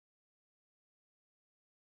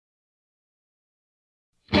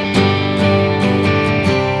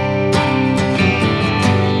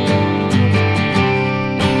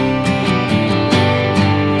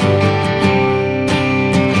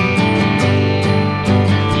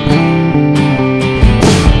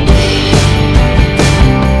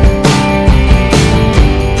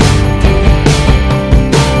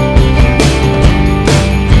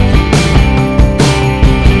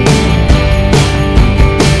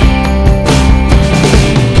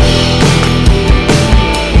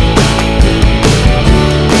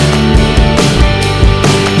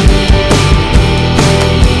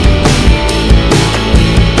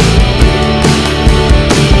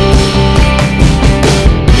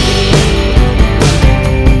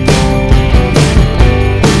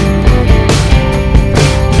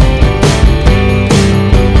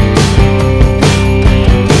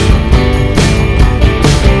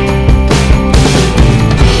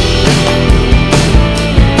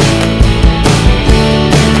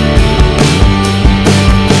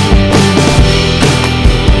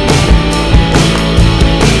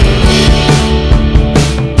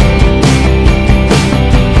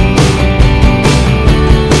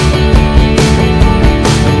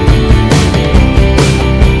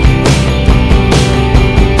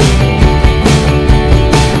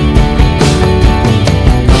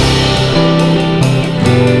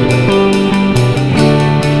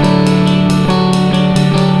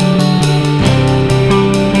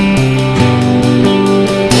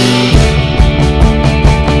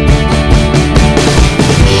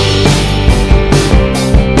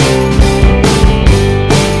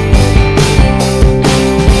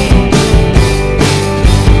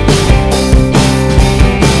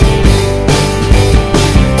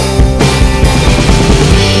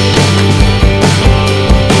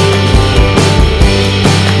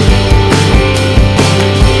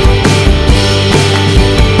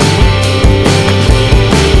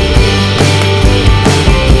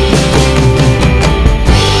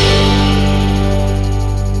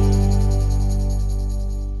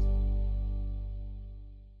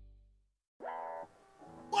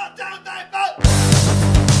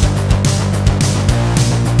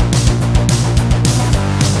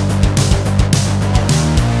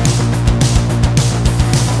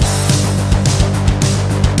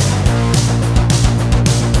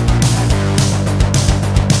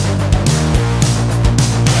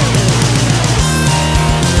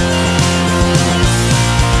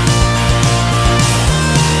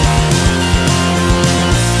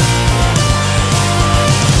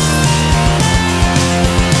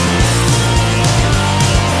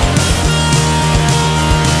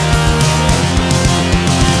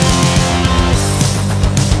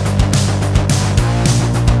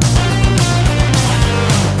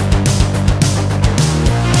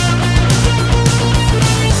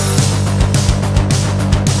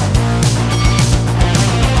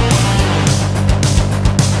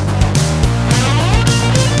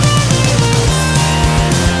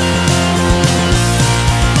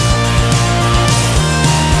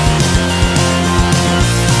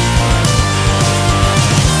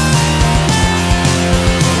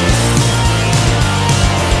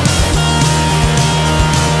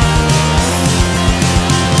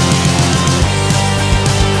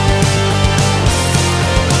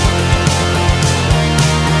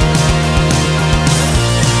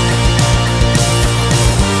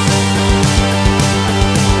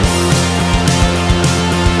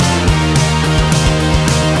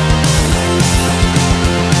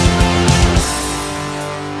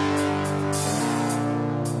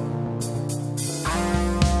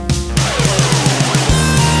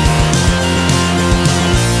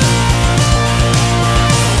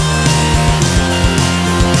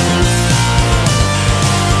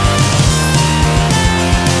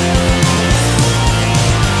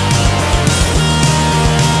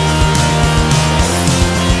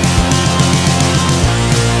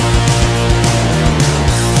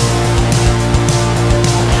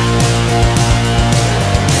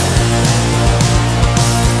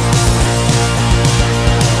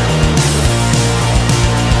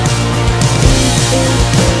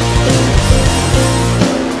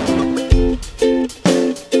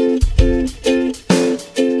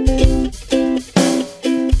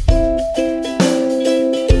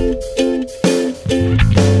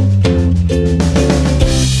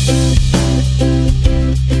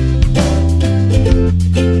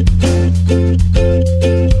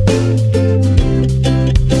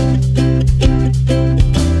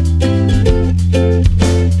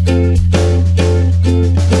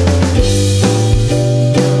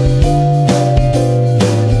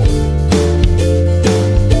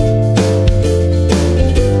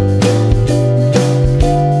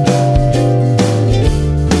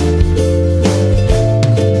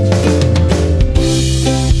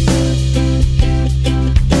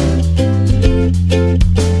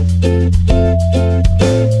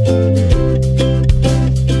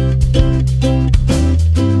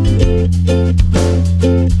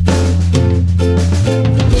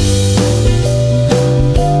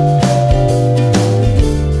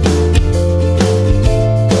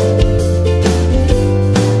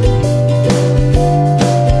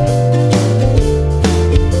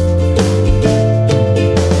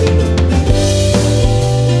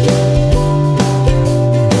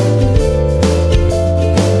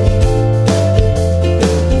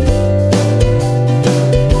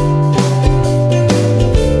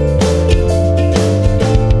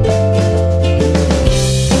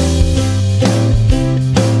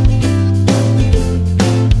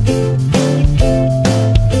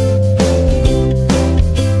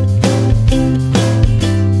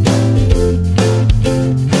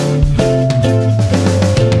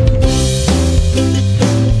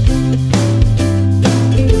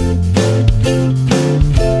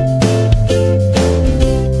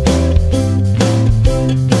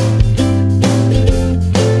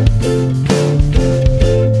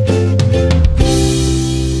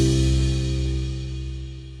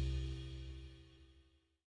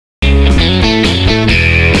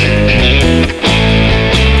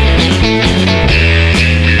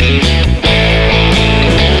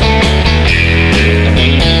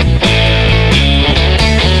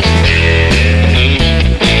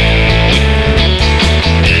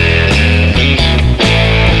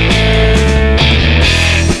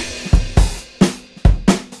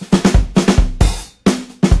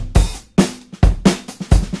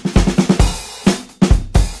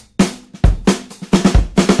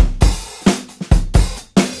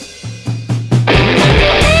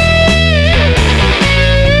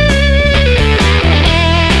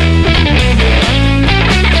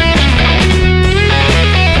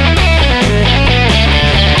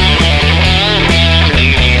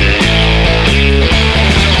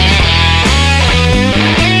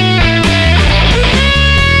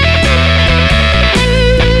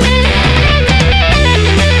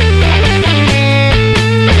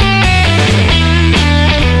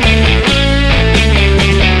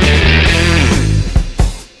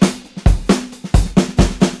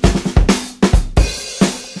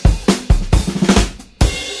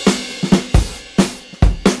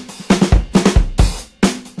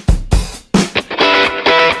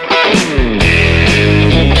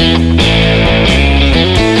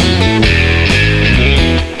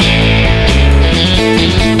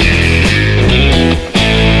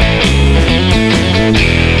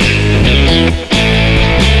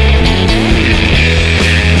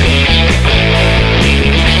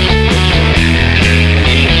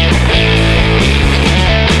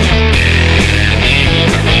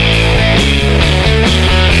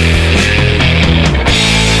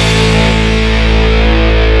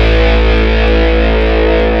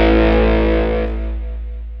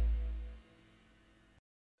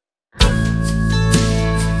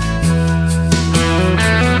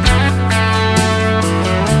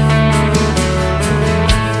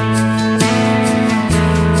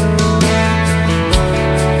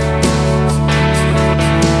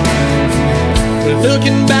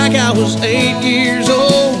Looking back, I was 8 years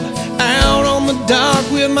old, out on the dock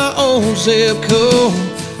with my old zip code,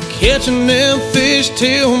 catching them fish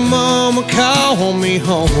till mama called me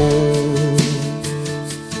home.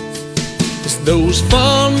 It's those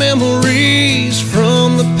fond memories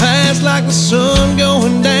from the past, like the sun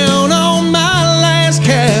going down on my last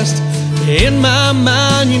cast. In my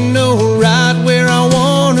mind, you know right where I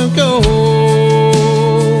wanna go,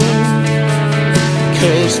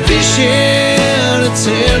 'cause fishing, it's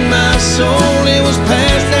in my soul. It was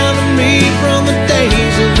passed down to me from the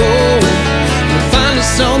days of old. You'll find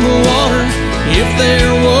us on the water if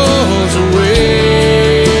there was a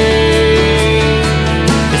way.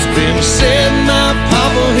 It's been said my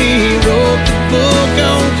papa, he wrote the book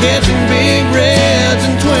on catching big reds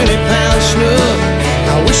and 20-pound snook.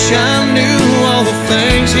 I wish I knew all the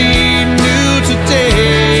things he knew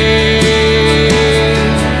today,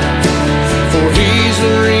 for he's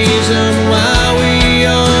the reason why we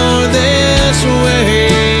are this way.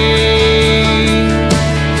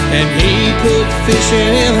 And he put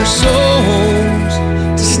fishing in our souls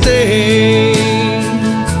to stay.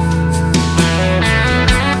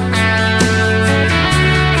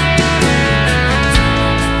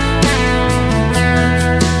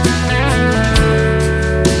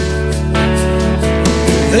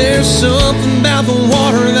 There's something about the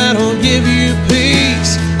water that'll give you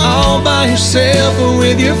peace, all by yourself or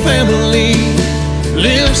with your family.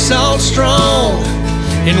 Live salt strong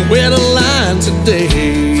and wet a line today.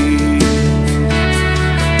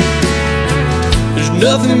 There's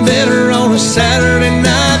nothing better on a Saturday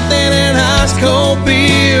night than an ice cold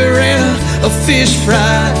beer and a fish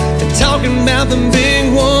fry, and talking about the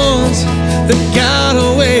big ones that got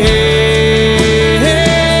away.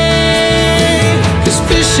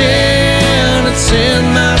 It's in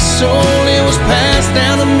my soul. It was passed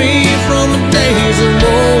down to me from the days of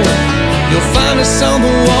old. You'll find us on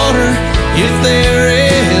the water if there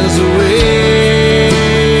is a way.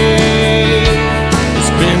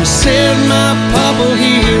 It's been said my papa,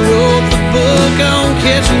 he wrote the book on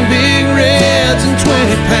catching big reds and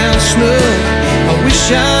 20-pound snook. I wish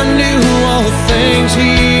I knew all the things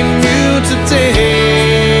he knew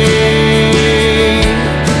today,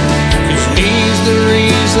 'cause he's the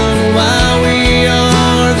reason why we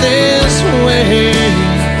are this way.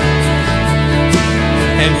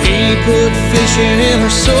 And he put fishing in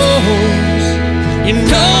our souls. You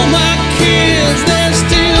know my kids, they're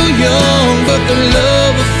still young, but their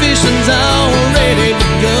love of fishing's already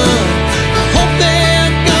begun. I hope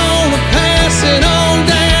they're gonna pass it on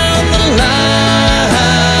down the line.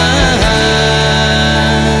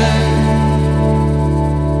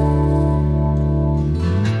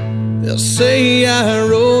 They'll say I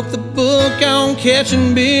wrote the book on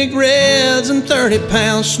catching big reds and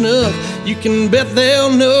 30-pound snook. You can bet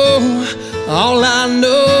they'll know all I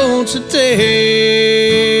know today,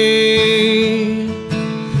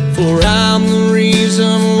 for I'm the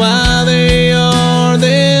reason why they are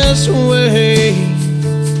this way.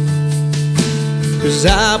 'Cause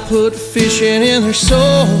I put fishing in their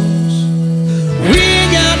souls. We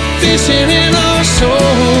got fishing in our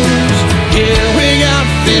souls. Yeah, we got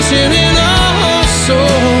fishing in our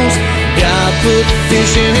souls. God put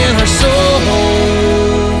fishing in our souls.